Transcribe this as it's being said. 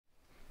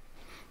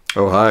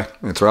Oh, hi,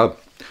 it's Rob.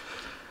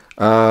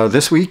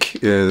 This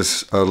week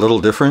is a little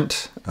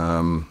different.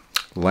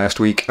 Last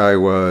week I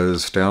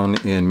was down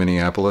in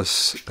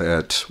Minneapolis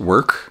at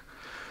work.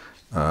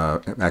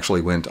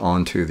 Actually went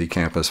onto the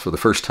campus for the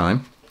first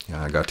time.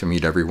 I got to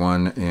meet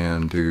everyone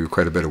and do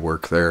quite a bit of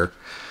work there.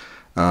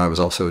 I was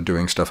also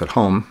doing stuff at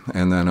home.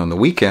 And then on the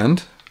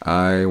weekend,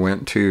 I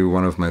went to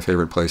one of my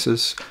favorite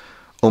places,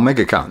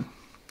 Omegacon.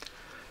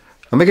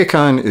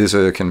 Omegacon is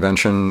a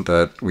convention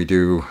that we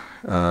do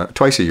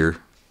twice a year.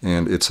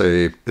 And it's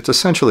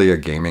essentially a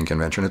gaming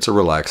convention. It's a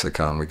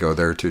relax-a-con. We go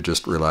there to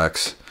just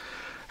relax,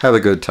 have a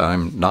good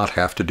time, not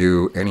have to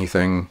do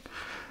anything.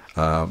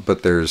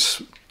 But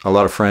there's a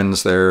lot of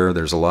friends there.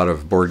 There's a lot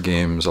of board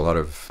games,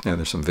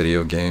 there's some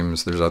video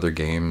games, there's other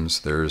games.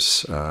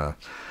 There's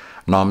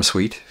Nom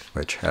Suite,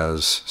 which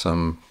has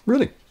some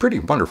really pretty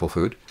wonderful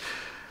food.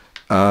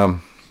 And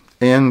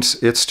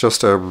it's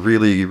just a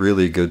really,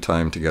 really good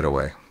time to get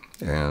away.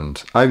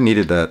 And I've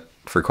needed that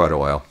for quite a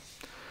while.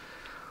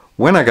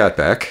 When I got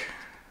back,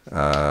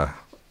 got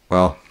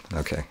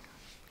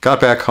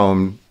back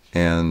home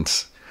and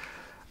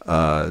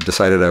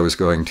decided I was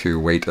going to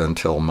wait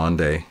until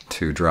Monday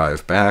to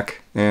drive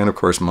back. And of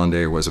course,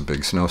 Monday was a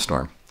big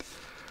snowstorm.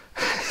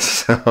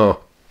 So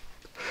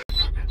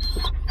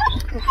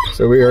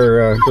we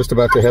are just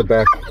about to head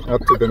back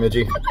up to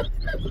Bemidji,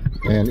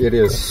 and it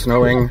is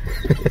snowing.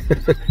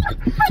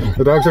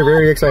 The dogs are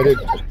very excited.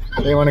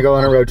 They want to go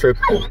on a road trip.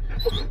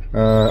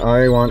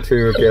 I want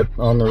to get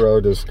on the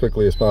road as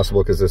quickly as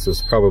possible because this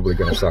is probably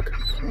going to suck.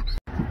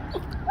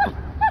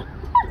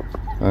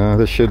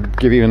 This should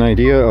give you an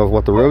idea of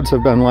what the roads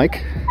have been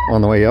like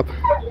on the way up.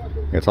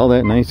 It's all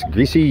that nice,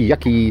 greasy,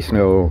 yucky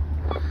snow.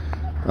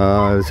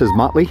 This is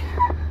Motley,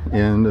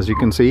 and as you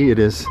can see, it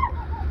is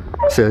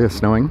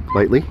snowing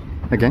lightly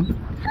again.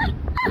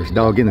 There's a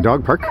dog in the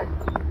dog park,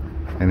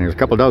 and there's a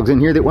couple dogs in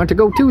here that want to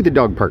go to the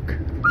dog park.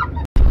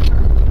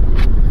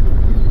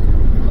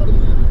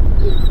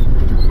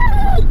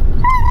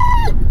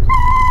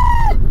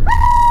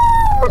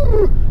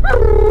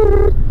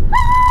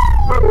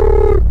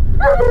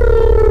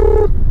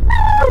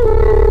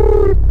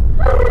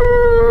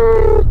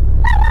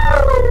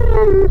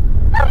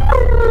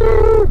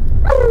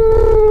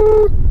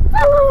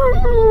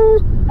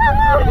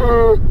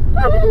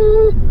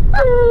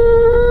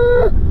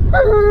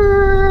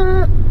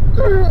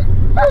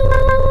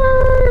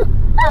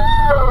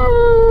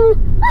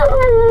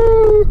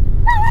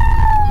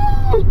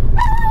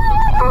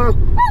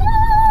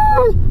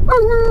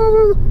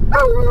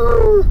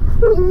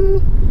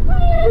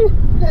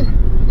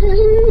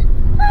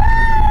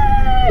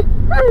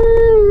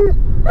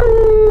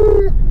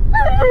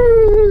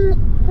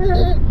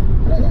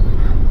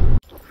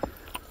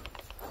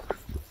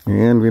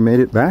 And we made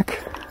it back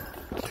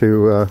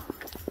to,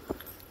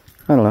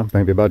 I don't know,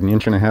 maybe about 1.5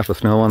 inches of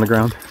snow on the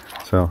ground.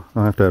 So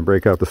I'll have to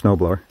break out the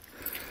snowblower.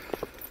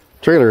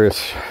 Trailer is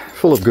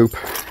full of goop,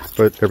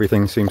 but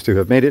everything seems to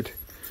have made it.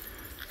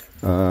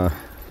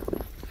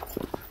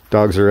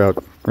 Dogs are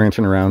out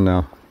ranching around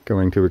now,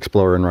 going to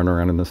explore and run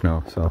around in the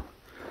snow. So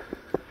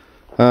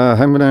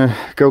I'm gonna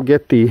go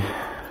get the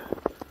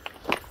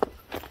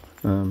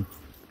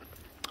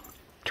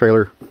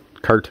trailer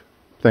cart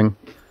thing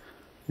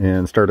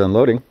and start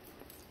unloading.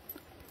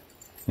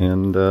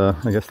 And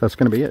I guess that's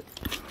going to be it.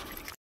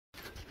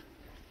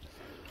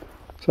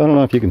 So I don't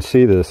know if you can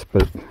see this,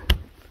 but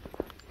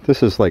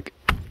this is like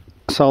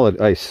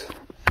solid ice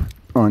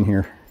on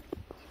here.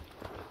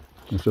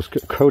 It's just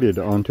coated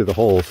onto the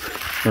holes,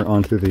 or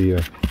onto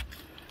the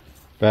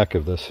back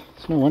of this.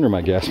 It's no wonder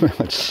my gas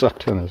mileage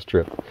sucked on this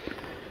trip.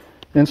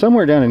 And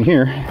somewhere down in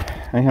here,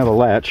 I have a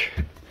latch,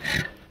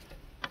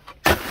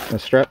 a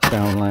strap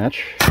down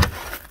latch.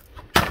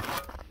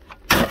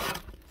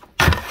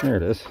 There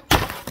it is.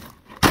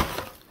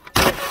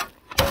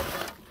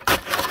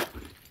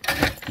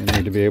 I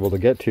need to be able to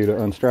get to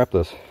unstrap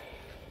this.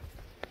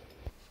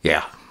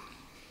 Yeah.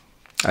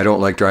 I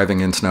don't like driving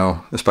in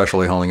snow,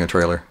 especially hauling a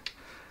trailer.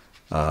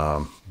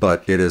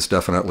 But it is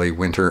definitely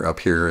winter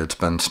up here. It's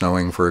been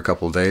snowing for a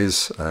couple of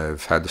days.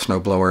 I've had the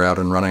snowblower out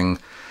and running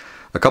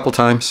a couple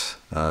times.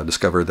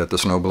 Discovered that the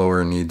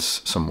snowblower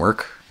needs some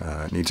work.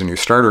 It needs a new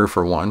starter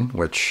for one,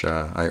 which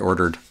I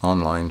ordered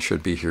online.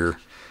 Should be here,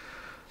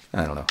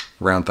 I don't know,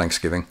 around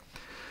Thanksgiving.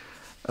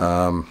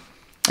 I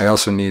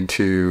also need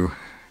to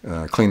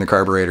clean the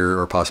carburetor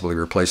or possibly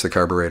replace the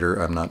carburetor.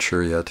 I'm not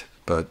sure yet,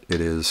 but it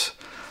is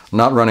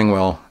not running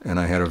well, and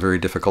I had a very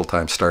difficult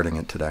time starting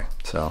it today.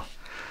 So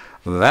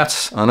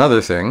that's another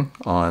thing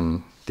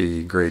on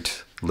the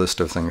great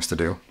list of things to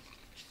do.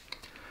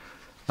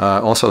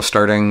 Also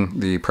starting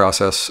the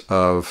process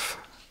of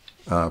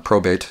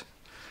probate,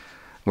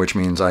 which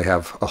means I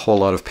have a whole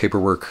lot of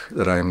paperwork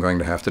that I am going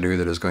to have to do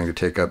that is going to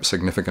take up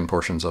significant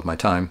portions of my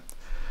time,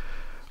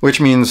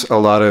 which means a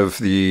lot of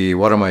the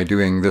what am I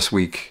doing this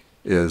week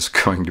is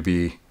going to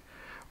be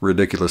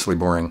ridiculously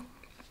boring.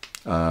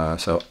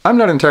 So I'm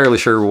not entirely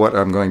sure what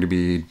I'm going to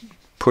be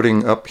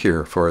putting up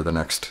here for the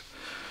next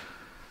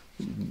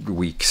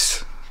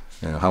weeks,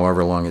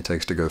 however long it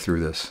takes to go through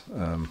this.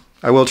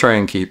 I will try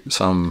and keep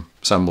some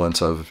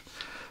semblance of,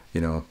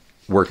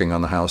 working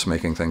on the house,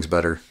 making things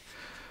better.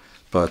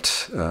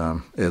 But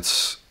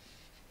it's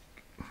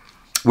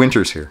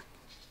winter's here,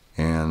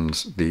 and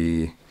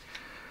the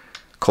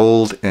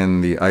cold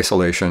and the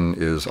isolation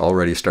is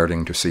already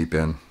starting to seep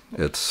in.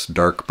 It's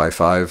dark by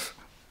 5,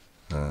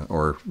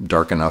 or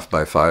dark enough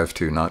by 5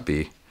 to not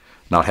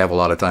have a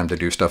lot of time to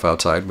do stuff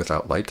outside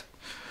without light.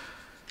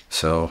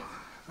 So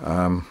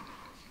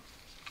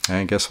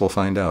I guess we'll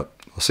find out.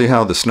 We'll see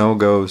how the snow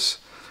goes.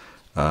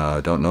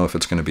 Don't know if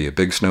it's going to be a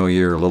big snow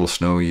year, a little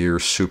snow year,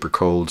 super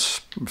cold,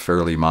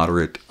 fairly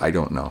moderate. I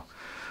don't know.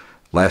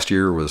 Last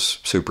year was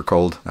super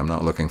cold. I'm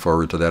not looking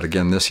forward to that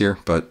again this year,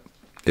 but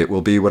it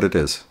will be what it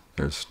is.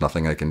 There's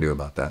nothing I can do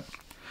about that.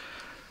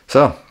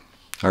 So,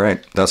 all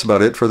right, that's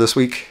about it for this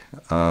week.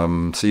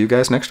 See you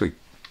guys next week.